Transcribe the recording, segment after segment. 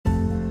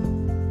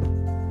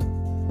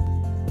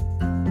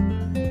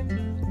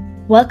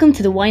Welcome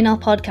to the Why Not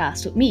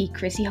podcast with me,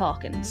 Chrissy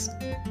Hawkins.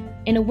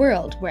 In a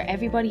world where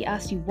everybody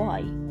asks you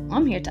why,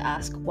 I'm here to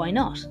ask why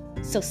not.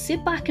 So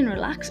sit back and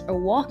relax or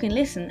walk and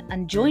listen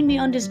and join me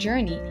on this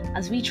journey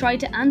as we try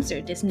to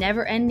answer this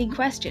never-ending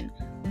question: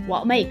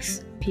 what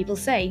makes people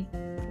say,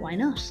 why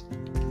not?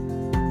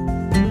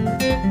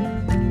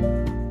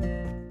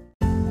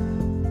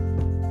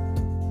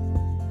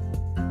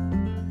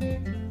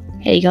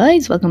 Hey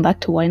guys, welcome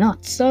back to Why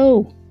Not.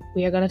 So,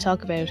 we are going to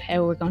talk about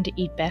how we're going to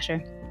eat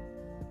better.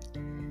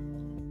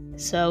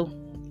 So,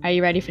 are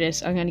you ready for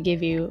this? I'm going to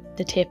give you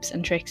the tips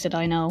and tricks that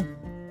I know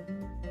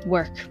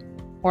work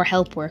or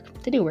help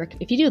work. They do work.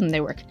 If you do them,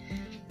 they work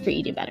for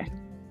eating better.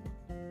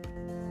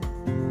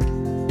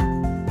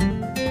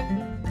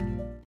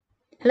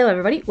 Hello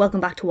everybody, welcome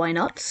back to Why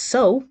Not.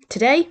 So,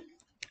 today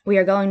we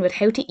are going with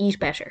how to eat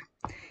better.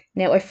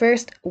 Now, I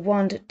first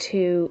want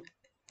to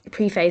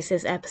preface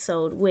this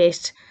episode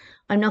with,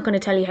 I'm not going to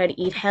tell you how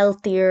to eat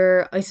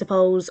healthier, I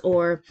suppose,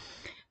 or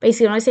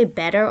basically when I say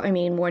better, I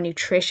mean more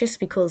nutritious,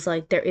 because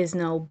there is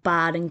no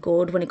bad and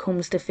good when it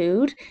comes to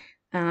food.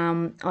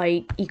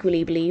 I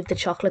equally believe that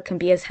chocolate can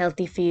be as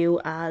healthy for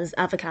you as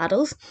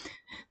avocados,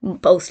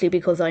 mostly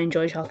because I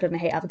enjoy chocolate and I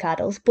hate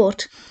avocados.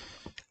 But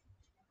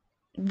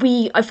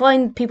I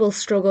find people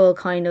struggle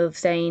kind of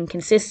staying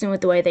consistent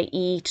with the way they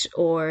eat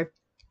or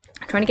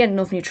trying to get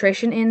enough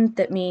nutrition in.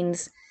 That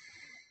means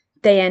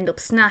they end up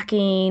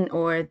snacking,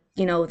 or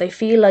they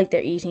feel like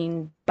they're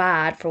eating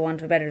bad, for want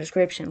of a better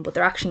description, but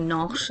they're actually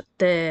not.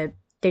 They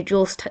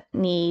just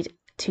need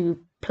to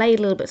play a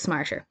little bit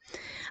smarter.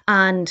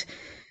 And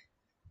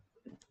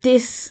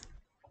this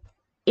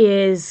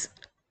is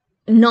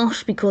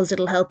not because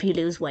it'll help you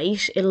lose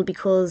weight.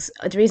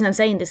 The reason I'm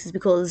saying this is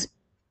because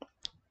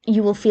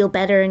you will feel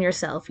better in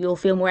yourself. You will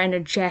feel more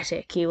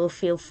energetic. You will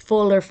feel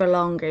fuller for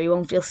longer. You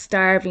won't feel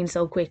starving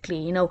so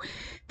quickly.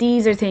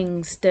 These are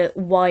things that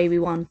why we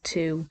want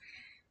to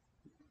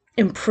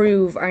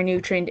improve our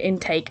nutrient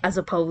intake, as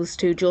opposed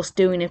to just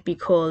doing it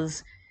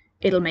because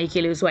it'll make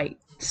you lose weight.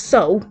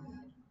 So,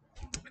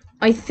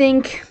 I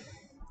think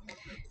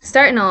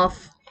starting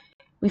off,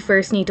 we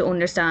first need to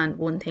understand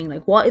one thing,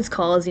 what is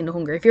causing the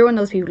hunger. If you're one of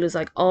those people who's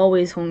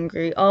always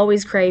hungry,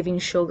 always craving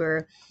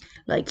sugar,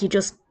 you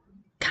just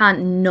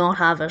can't not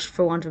have it,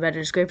 for want of a better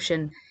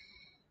description,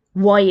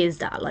 why is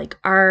that?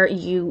 Are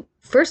you,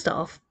 first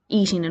off,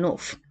 eating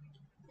enough?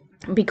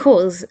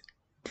 Because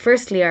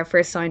firstly, our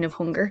first sign of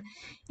hunger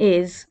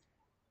is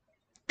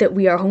that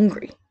we are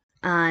hungry.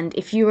 And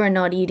if you are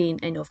not eating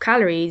enough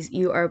calories,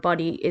 your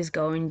body is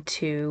going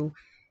to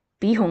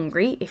be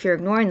hungry. If you're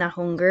ignoring that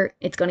hunger,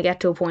 it's going to get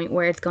to a point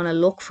where it's going to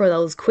look for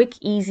those quick,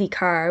 easy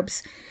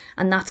carbs,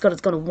 and that's what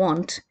it's going to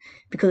want,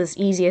 because it's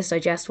easiest,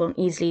 digestible, and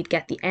easily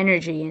get the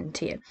energy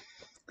into you.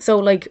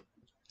 So,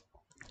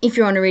 if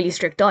you're on a really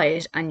strict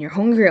diet and you're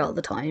hungry all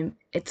the time,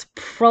 it's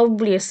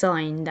probably a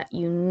sign that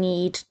you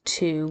need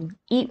to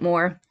eat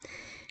more,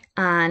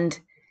 and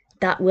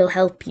that will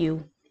help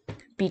you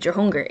beat your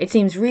hunger. It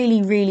seems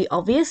really, really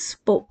obvious,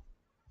 but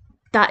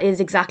that is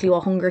exactly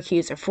what hunger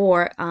cues are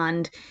for.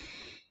 And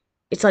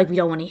it's we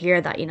don't want to hear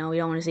that, we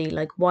don't want to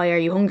see, why are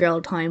you hungry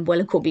all the time? Well,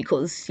 it could be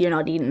because you're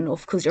not eating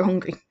enough, because you're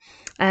hungry.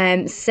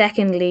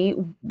 Secondly,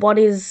 what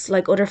is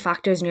other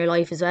factors in your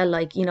life as well?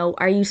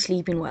 Are you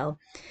sleeping well?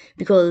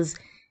 Because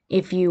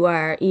if you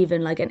are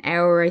even an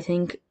hour, I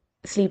think,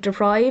 sleep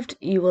deprived,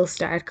 you will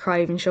start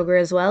craving sugar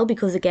as well,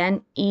 because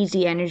again,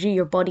 easy energy,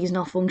 your body's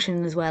not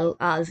functioning as well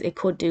as it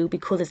could do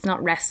because it's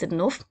not rested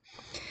enough.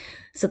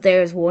 So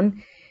there's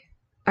one.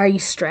 Are you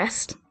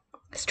stressed?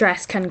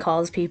 Stress can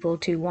cause people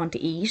to want to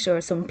eat, or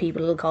some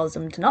people will cause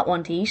them to not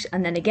want to eat.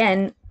 And then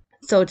again,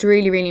 so it's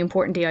really, really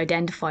important to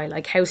identify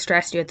how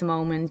stressed you're at the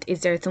moment.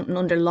 Is there something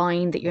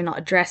underlying that you're not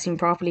addressing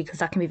properly? Because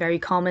that can be very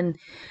common.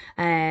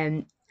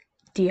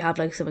 Do you have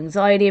some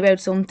anxiety about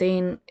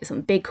something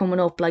big coming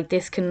up?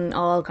 This can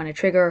all kind of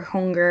trigger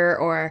hunger,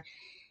 or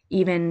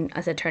even,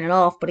 as I said, turn it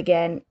off. But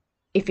again,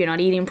 if you're not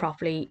eating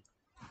properly,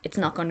 it's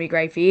not going to be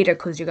great for you either,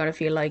 because you're going to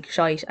feel like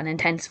shite and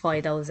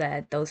intensify those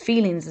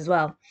feelings as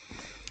well.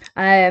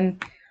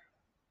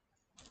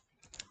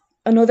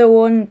 Another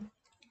one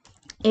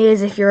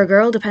is, if you're a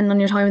girl, depending on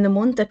your time in the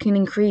month, that can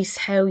increase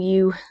how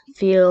you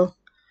feel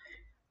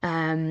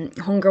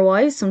hunger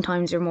wise.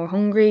 Sometimes you're more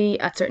hungry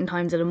at certain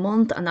times of the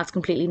month, and that's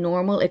completely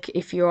normal.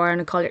 If you are on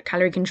a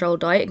calorie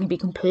controlled diet, it can be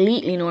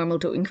completely normal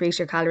to increase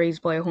your calories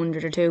by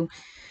 100 or 2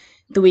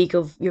 the week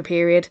of your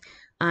period.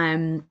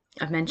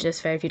 I've mentioned this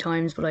a fair few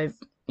times, but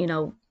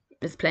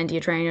there's plenty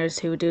of trainers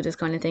who do this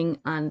kind of thing,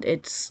 and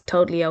it's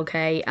totally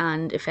okay.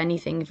 And if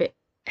anything, if it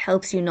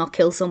helps you not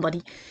kill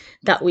somebody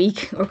that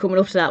week or coming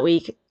up to that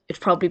week, it's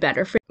probably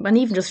better for you. And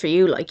even just for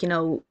you,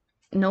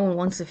 no one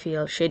wants to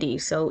feel shitty.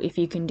 So if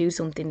you can do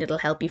something that'll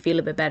help you feel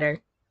a bit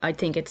better, I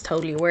think it's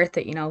totally worth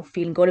it.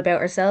 Feeling good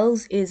about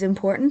ourselves is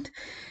important.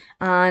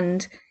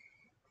 And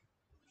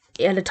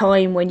at a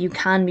time when you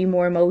can be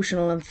more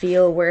emotional and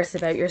feel worse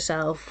about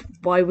yourself,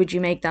 why would you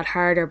make that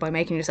harder by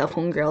making yourself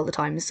hungry all the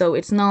time? So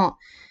it's not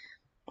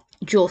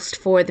just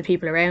for the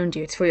people around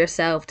you, it's for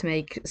yourself to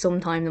make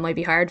sometimes it might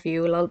be hard for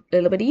you a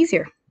little bit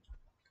easier.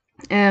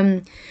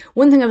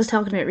 One thing I was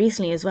talking about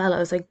recently as well, I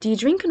was like, do you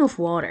drink enough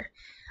water?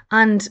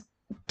 And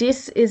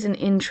this is an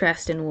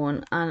interesting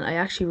one, and I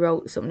actually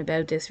wrote something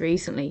about this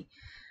recently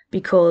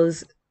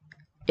because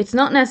it's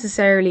not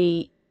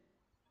necessarily,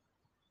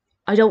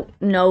 I don't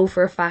know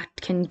for a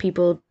fact, can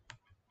people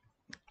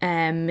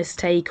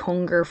mistake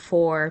hunger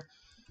for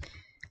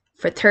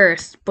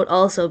thirst, but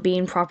also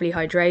being properly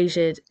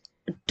hydrated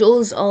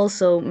does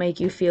also make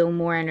you feel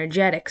more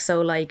energetic.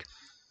 So like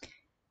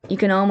you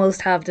can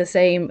almost have the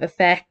same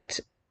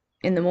effect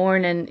in the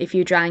morning if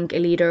you drank a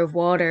liter of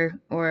water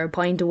or a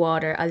pint of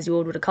water as you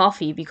would with a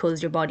coffee,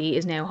 because your body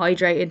is now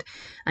hydrated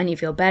and you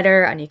feel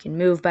better and you can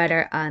move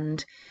better.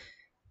 And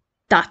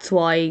that's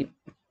why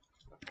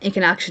it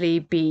can actually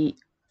be,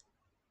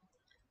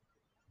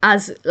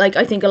 as like,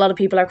 I think a lot of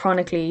people are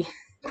chronically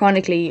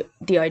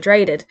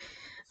dehydrated,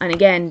 and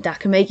again that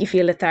can make you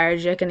feel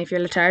lethargic, and if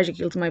you're lethargic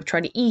you might try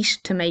to eat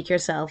to make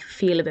yourself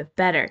feel a bit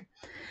better.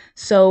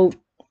 So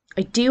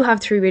I do have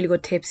three really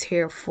good tips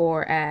here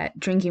for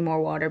drinking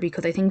more water,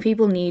 because I think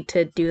people need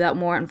to do that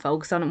more and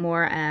focus on it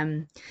more.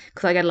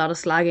 Because I get a lot of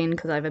slagging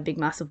because I have a big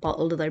massive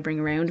bottle that I bring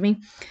around me,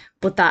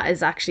 but that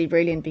is actually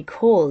brilliant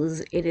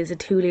because it is a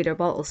 2 litre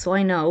bottle. So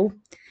I know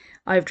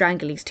I've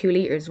drank at least 2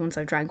 litres once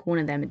I've drank one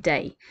of them a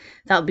day.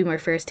 That would be my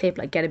first tip.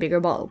 Like, get a bigger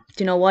bottle.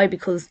 Do you know why?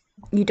 Because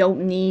you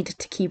don't need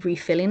to keep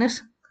refilling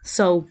it.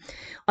 So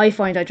I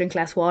find I drink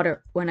less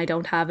water when I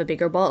don't have a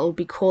bigger bottle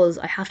because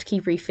I have to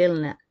keep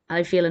refilling it.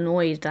 I feel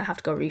annoyed that I have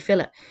to go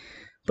refill it.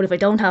 But if I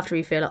don't have to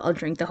refill it, I'll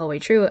drink the whole way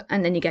through it,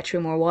 and then you get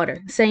through more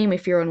water. Same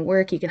if you're on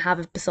work, you can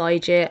have it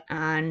beside you,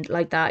 and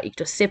like that, you can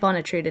just sip on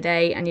it through the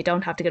day, and you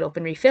don't have to get up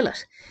and refill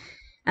it.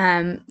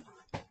 Um,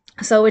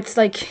 so it's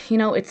like,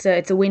 it's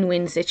a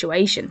win-win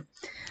situation.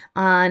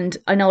 And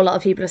I know a lot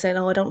of people are saying,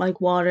 "Oh, I don't like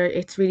water.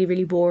 It's really,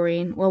 really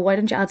boring." Well, why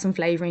don't you add some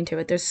flavoring to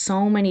it? There's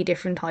so many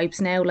different types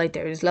now. Like,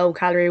 there's low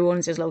calorie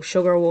ones, there's low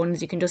sugar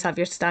ones. You can just have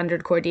your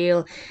standard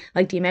cordial.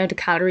 Like, the amount of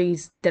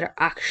calories that are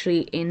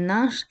actually in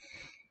that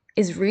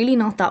is really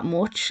not that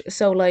much.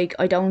 So like,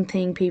 I don't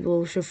think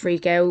people should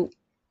freak out.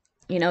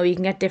 You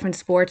can get different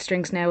sports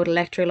drinks now with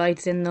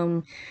electrolytes in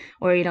them,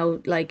 or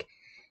like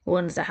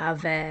ones that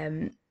have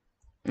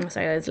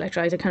sorry, it's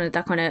electrolytes, kind of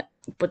that kind of,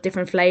 but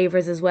different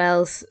flavors as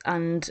well.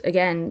 And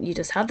again, you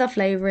just have that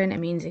flavor in. It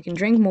means you can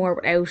drink more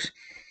without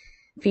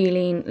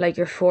feeling like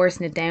you're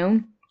forcing it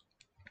down.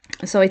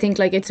 So I think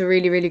like it's a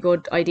really, really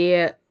good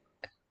idea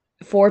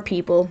for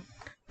people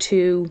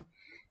to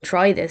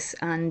try this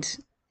and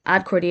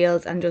add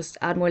cordials and just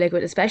add more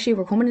liquid, especially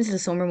we're coming into the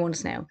summer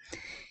months now.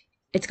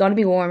 It's going to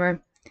be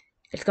warmer,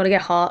 it's going to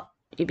get hot.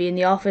 You'd be in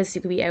the office,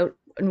 you could be out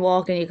and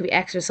walking, you could be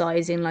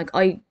exercising. Like,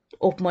 I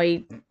up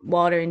my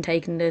water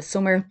intake in the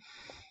summer.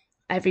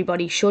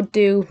 Everybody should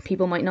do.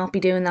 People might not be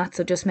doing that,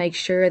 so just make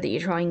sure that you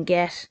try and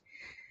get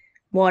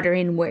water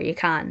in where you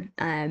can.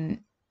 And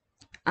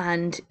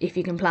if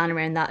you can plan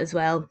around that as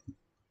well,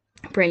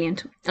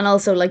 brilliant. And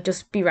also, like,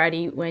 just be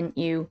ready when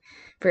you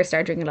first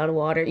start drinking a lot of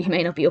water. You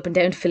may not be up and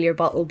down to fill your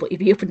bottle, but you'll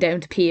be up and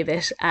down to pee a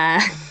bit.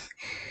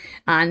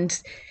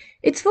 And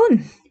it's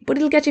fun, but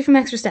it'll get you from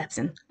extra steps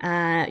in.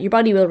 Your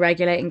body will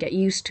regulate and get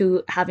used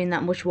to having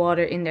that much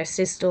water in their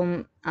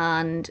system,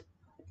 and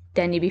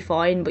then you'll be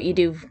fine, but you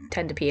do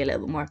tend to pee a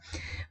little bit more.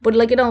 But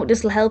like,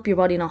 this will help your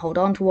body not hold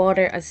on to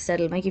water. As I said,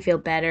 it'll make you feel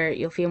better.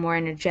 You'll feel more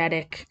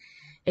energetic.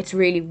 It's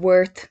really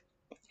worth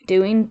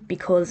doing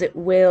because it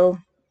will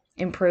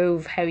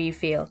improve how you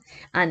feel.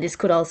 And this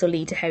could also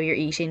lead to how you're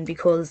eating,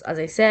 because as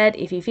I said,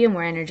 if you feel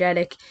more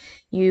energetic,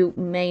 you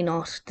may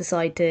not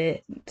decide to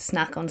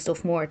snack on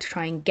stuff more to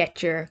try and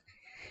get your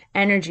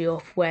energy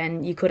up,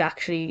 when you could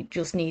actually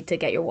just need to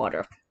get your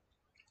water.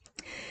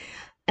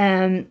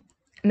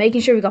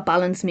 Making sure we got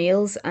balanced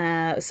meals.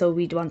 So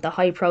we'd want the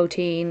high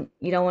protein.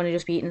 You don't want to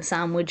just be eating a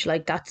sandwich,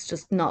 like that's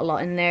just not a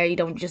lot in there. You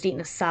don't just eating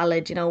a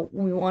salad.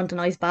 We want a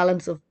nice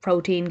balance of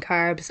protein,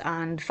 carbs,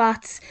 and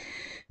fats,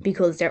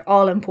 because they're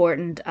all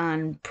important,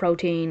 and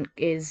protein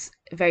is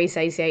very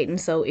satiating.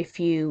 So if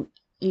you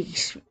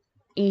eat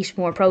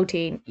more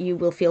protein, you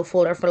will feel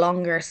fuller for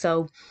longer.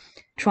 So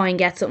try and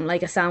get something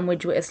like a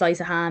sandwich with a slice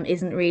of ham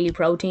isn't really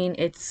protein.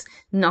 It's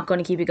not going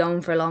to keep you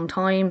going for a long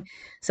time.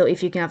 So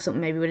if you can have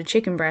something maybe with a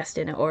chicken breast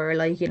in it, or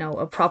like,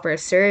 a proper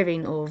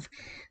serving of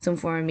some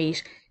form of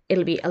meat,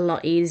 it'll be a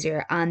lot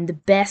easier. And the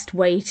best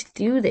way to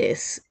do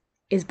this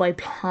is by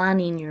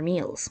planning your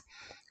meals.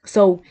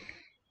 So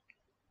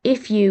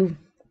if you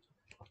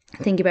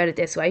think about it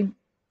this way,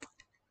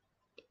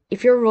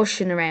 if you're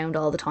rushing around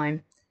all the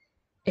time,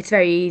 it's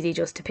very easy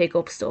just to pick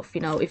up stuff,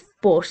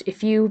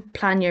 if you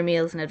plan your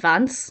meals in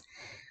advance,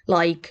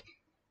 like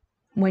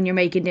when you're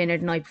making dinner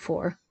the night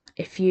before,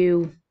 if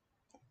you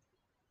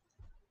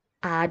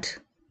add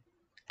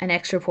an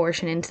extra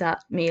portion into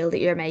that meal that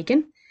you're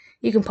making,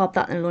 you can pop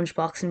that in a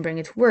lunchbox and bring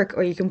it to work,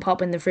 or you can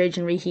pop in the fridge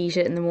and reheat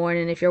it in the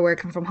morning if you're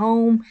working from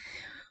home.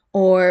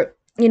 Or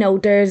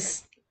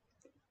it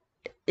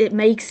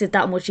makes it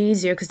that much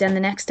easier, because then the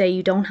next day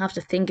you don't have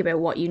to think about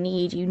what you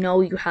need. You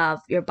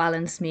have your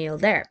balanced meal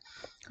there.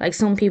 Like,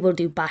 some people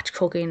do batch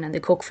cooking and they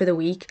cook for the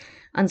week,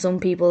 and some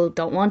people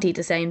don't want to eat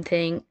the same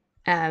thing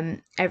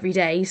every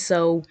day.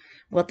 So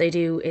what they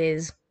do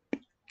is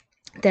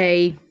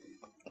they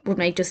would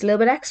make just a little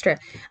bit extra.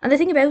 And the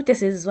thing about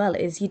this is as well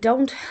is you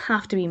don't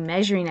have to be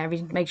measuring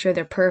everything to make sure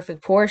they're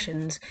perfect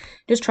portions.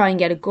 Just try and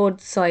get a good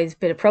sized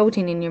bit of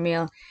protein in your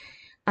meal.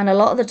 And a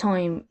lot of the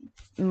time,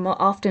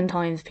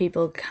 oftentimes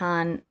people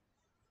can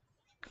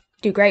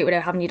do great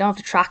without having, you don't have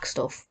to track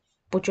stuff,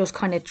 but just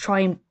kind of try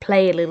and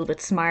play a little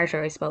bit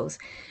smarter, I suppose.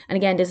 And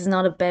again, this is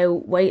not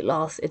about weight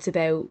loss, it's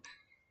about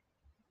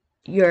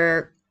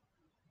your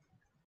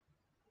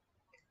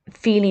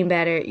feeling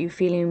better, you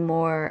feeling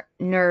more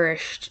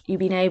nourished, you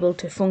being able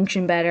to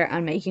function better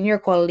and making your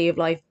quality of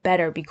life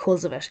better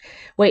because of it.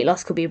 Weight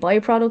loss could be a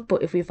byproduct,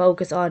 but if we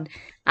focus on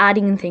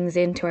adding things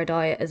into our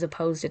diet as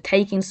opposed to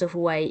taking stuff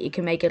away, it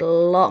can make it a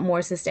lot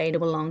more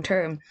sustainable long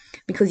term,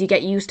 because you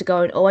get used to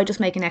going, oh, I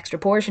just make an extra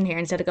portion here,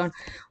 instead of going,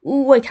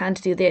 oh, I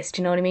can't do this.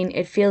 Do you know what I mean?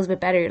 It feels a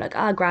bit better. You're like,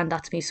 ah, grand,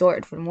 that's me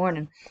sorted for the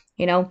morning,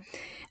 you know?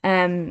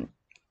 And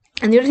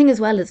the other thing as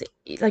well is,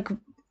 like,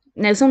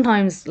 now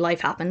sometimes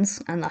life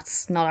happens and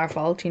that's not our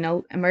fault,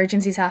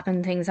 emergencies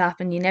happen, things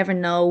happen, you never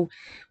know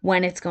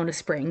when it's going to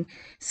spring.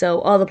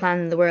 So all the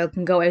planning in the world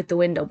can go out the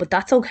window, but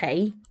that's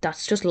okay.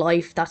 That's just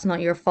life. That's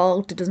not your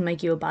fault. It doesn't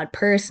make you a bad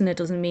person. It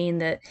doesn't mean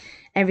that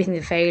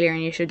everything's a failure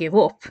and you should give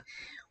up.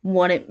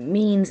 What it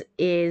means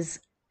is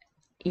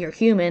you're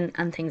human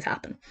and things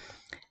happen.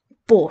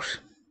 But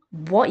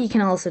what you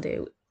can also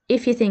do,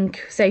 if you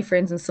think, say for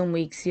instance, some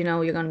weeks, you're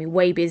going to be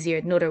way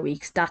busier than other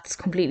weeks, that's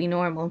completely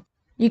normal.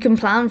 You can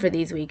plan for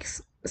these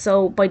weeks.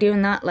 So by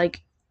doing that,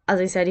 like, as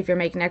I said, if you're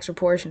making extra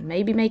portion,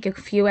 maybe make a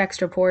few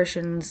extra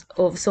portions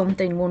of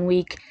something one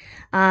week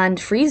and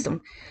freeze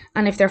them.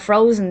 And if they're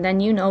frozen, then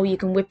you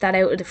can whip that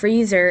out of the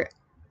freezer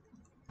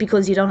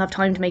because you don't have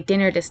time to make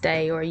dinner this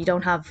day, or you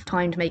don't have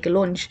time to make a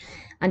lunch,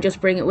 and just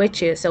bring it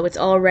with you. So it's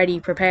already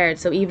prepared.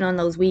 So even on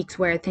those weeks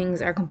where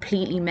things are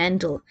completely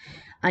mental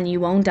and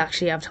you won't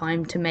actually have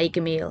time to make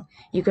a meal,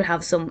 you could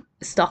have some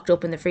stocked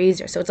up in the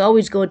freezer. So it's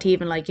always good to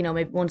even, like,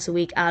 maybe once a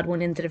week add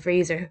one into the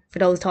freezer for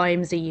those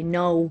times that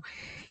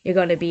you're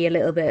going to be a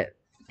little bit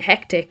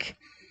hectic.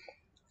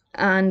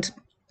 And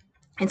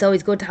it's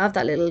always good to have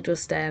that little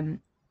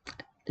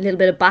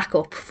bit of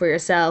backup for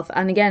yourself.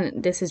 And again,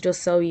 this is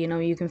just so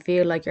you can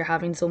feel like you're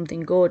having something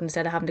good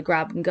instead of having to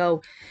grab and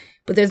go.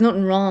 But there's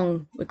nothing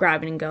wrong with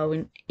grabbing and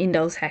going in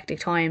those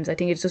hectic times. I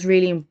think it's just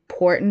really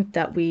important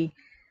that we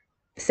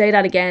say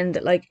that again,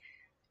 that, like,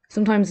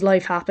 sometimes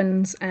life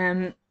happens,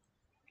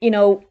 you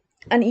know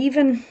and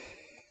even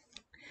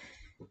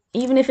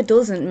if it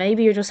doesn't,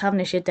 maybe you're just having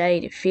a shit day,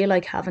 you feel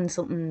like having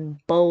something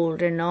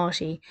bold or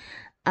naughty,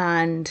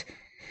 and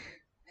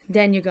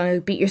then you're going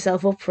to beat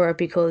yourself up for it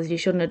because you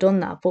shouldn't have done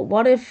that. But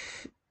what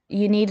if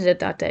you needed it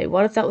that day?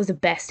 What if that was the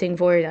best thing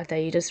for you that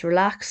day? You just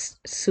relaxed,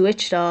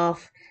 switched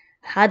off,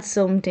 had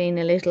something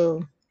a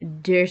little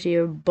dirty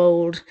or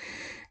bold.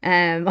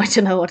 I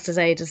don't know what to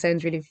say. It just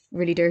sounds really,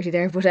 really dirty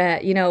there.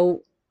 But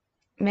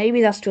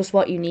maybe that's just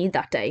what you need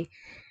that day.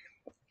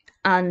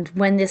 And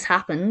when this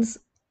happens,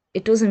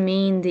 it doesn't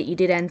mean that you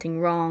did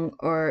anything wrong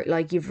or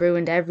like you've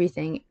ruined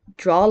everything.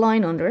 Draw a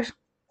line under it.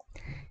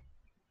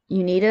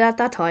 You need it at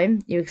that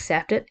time. You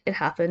accept it. It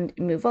happened.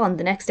 Move on.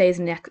 The next day is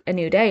a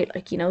new day.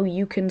 Like,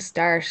 you can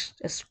start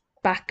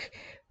back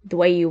the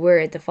way you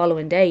were the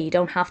following day. You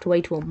don't have to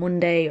wait till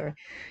Monday or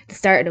the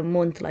start of the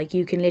month. Like,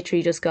 you can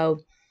literally just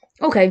go,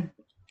 okay,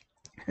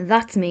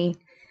 that's me.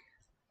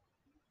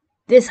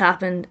 This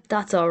happened.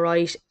 That's all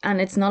right.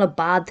 And it's not a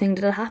bad thing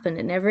that it happened.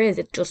 It never is.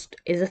 It just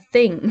is a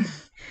thing.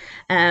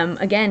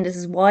 Again, this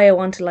is why I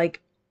want to,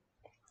 like,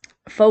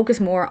 focus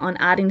more on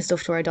adding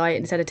stuff to our diet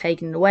instead of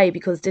taking it away,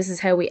 because this is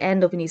how we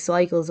end up in these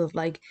cycles of,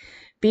 like,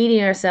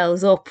 beating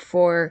ourselves up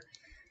for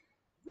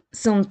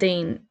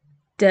something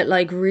that,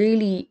 like,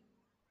 really,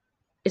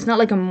 it's not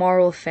like a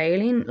moral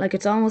failing. Like,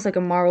 it's almost like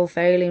a moral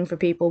failing for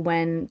people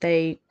when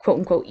they quote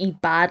unquote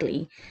eat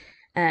badly.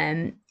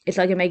 It's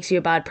like it makes you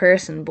a bad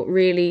person, but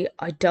really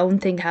I don't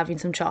think having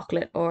some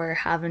chocolate or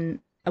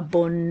having a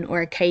bun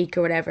or a cake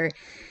or whatever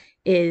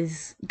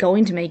is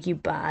going to make you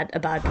a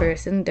bad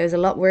person. There's a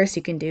lot worse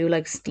you can do,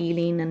 like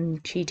stealing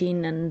and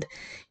cheating and,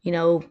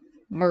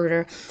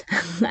 murder.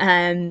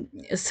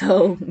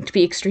 So to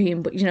be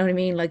extreme, but you know what I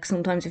mean? Like,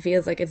 sometimes it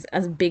feels like it's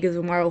as big as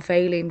a moral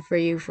failing for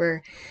you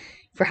for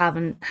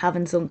having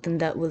something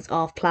that was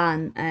off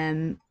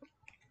plan.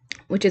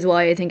 Which is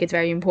why I think it's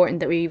very important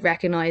that we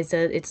recognize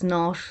that it's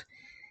not,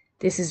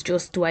 this is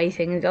just the way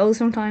things go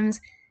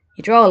sometimes.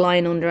 You draw a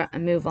line under it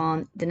and move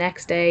on. The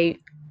next day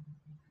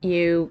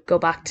you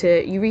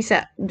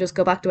reset and just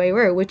go back the way you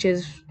were, which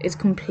is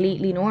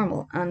completely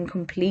normal and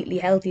completely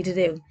healthy to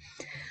do.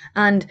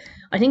 And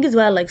I think as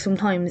well, like,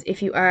 sometimes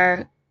if you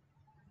are,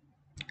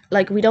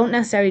 like, we don't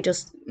necessarily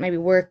just, maybe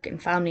work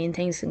and family and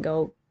things can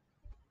go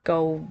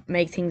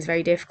make things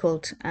very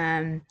difficult.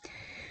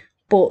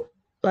 But,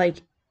 like,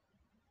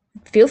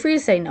 feel free to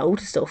say no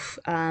to stuff.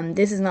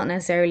 This is not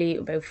necessarily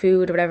about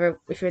food or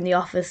whatever. If you're in the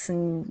office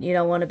and you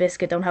don't want a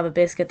biscuit, don't have a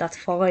biscuit, that's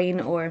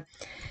fine. Or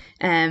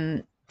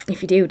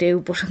if you do,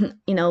 but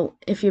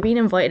if you're being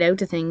invited out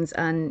to things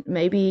and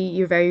maybe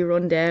you're very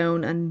run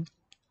down and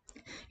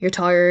you're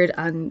tired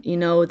and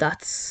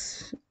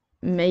that's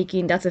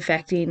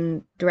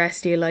affecting the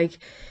rest of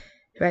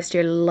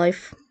your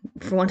life,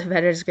 for want of a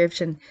better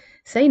description,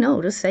 say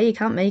no. Just say you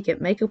can't make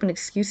it. Make up an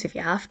excuse if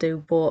you have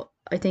to, but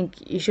I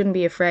think you shouldn't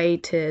be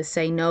afraid to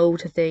say no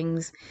to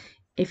things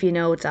if you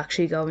know it's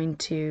actually going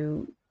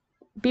to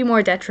be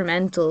more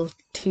detrimental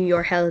to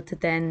your health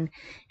than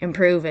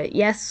improve it.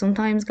 Yes,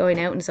 sometimes going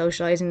out and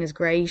socializing is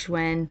great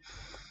when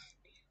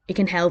it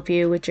can help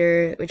you with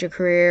your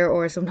career,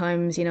 or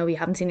sometimes you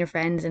haven't seen your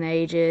friends in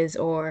ages,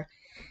 or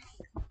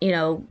you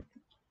know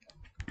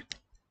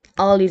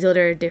all these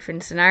other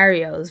different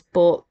scenarios,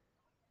 but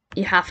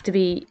you have to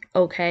be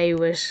okay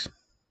with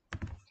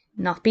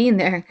not being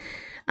there.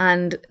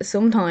 And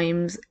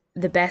sometimes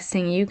the best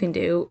thing you can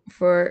do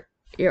for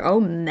your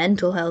own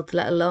mental health,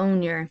 let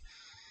alone your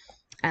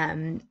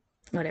um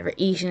whatever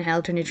eating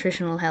health or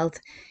nutritional health,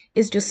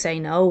 is just say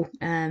no.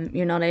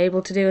 You're not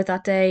able to do it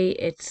that day.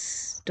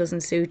 It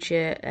doesn't suit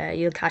you.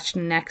 You'll catch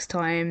them next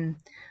time,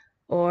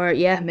 or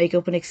yeah, make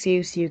up an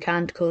excuse you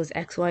can't because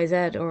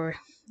XYZ, or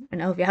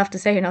if you have to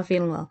say you're not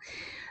feeling well.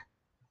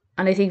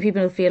 And I think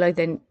people feel like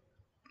then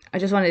I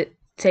just want to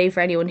say,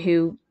 for anyone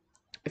who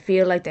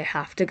feel like they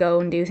have to go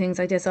and do things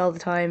like this all the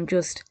time,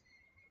 just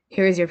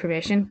here's your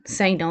permission.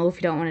 Say no if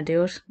you don't want to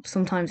do it.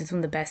 Sometimes it's one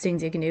of the best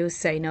things you can do is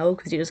say no,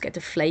 because you just get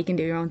to flake and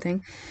do your own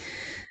thing.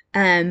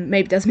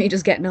 Maybe that's me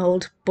just getting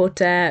old,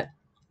 but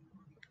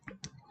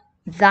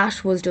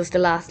that was just the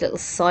last little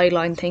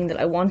sideline thing that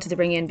I wanted to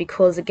bring in,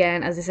 because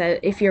again, as I said,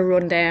 if you're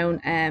run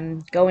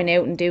down, going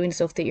out and doing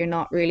stuff that you're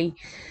not really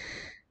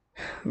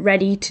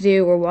ready to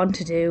do or want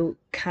to do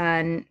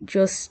can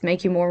just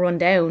make you more run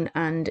down,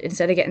 and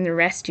instead of getting the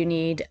rest you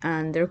need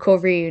and the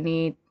recovery you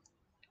need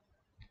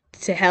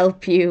to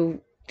help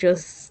you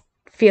just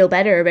feel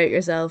better about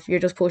yourself, you're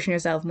just pushing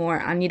yourself more,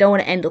 and you don't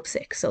want to end up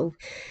sick. So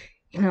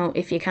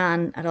if you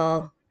can at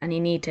all and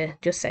you need to,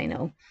 just say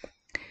no.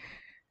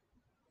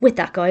 With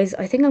that, guys,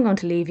 I think I'm going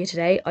to leave you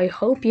today. I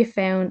hope you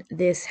found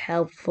this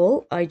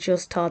helpful. I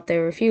just thought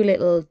there were a few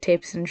little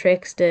tips and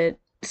tricks that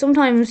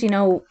sometimes,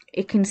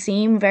 it can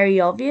seem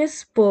very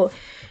obvious, but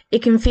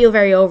it can feel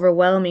very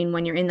overwhelming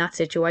when you're in that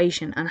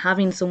situation, and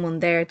having someone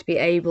there to be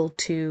able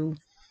to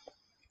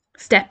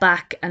step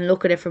back and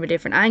look at it from a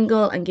different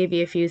angle and give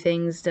you a few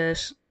things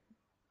that,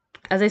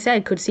 as I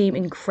said, could seem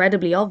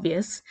incredibly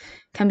obvious,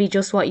 can be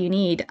just what you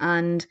need.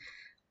 And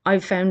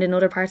I've found in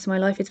other parts of my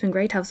life, it's been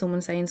great to have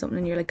someone saying something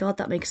and you're like, God,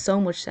 that makes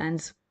so much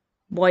sense.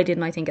 Why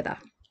didn't I think of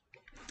that?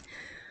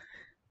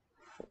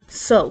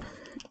 So,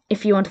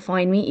 if you want to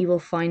find me, you will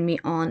find me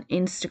on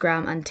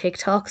Instagram and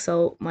TikTok.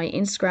 So my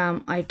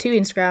Instagram, I have two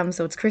Instagrams,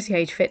 so it's Chrissy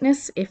H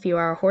Fitness. If you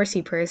are a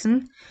horsey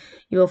person,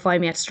 you will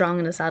find me at strong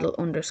in the saddle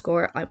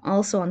 _ I'm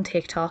also on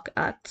TikTok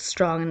at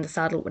strong in the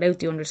saddle without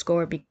the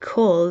underscore,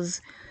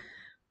 because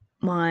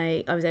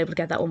I was able to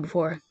get that one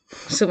before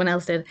someone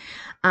else did.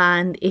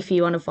 And if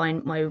you want to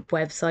find my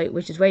website,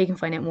 which is where you can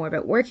find out more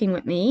about working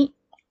with me,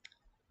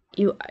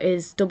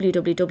 is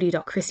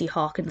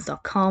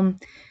www.chrissyhawkins.com.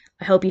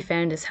 I hope you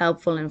found this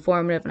helpful and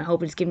informative, and I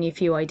hope it's given you a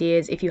few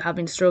ideas if you have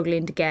been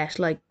struggling to get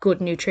like good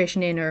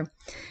nutrition in, or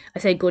I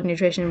say good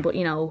nutrition, but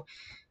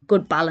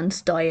good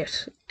balanced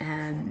diet.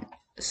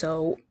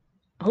 So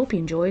I hope you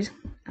enjoyed,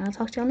 and I'll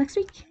talk to you all next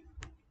week.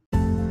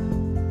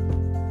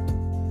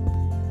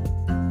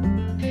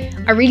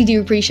 I really do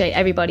appreciate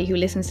everybody who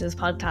listens to this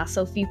podcast.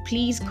 So if you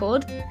please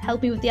could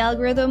help me with the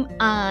algorithm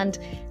and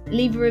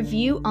leave a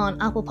review on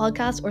Apple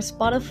Podcasts or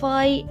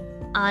Spotify.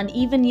 And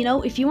even,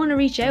 if you want to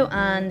reach out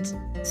and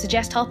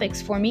suggest topics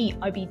for me,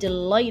 I'd be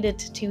delighted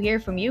to hear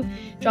from you.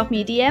 Drop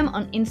me a DM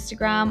on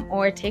Instagram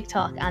or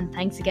TikTok. And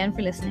thanks again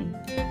for listening.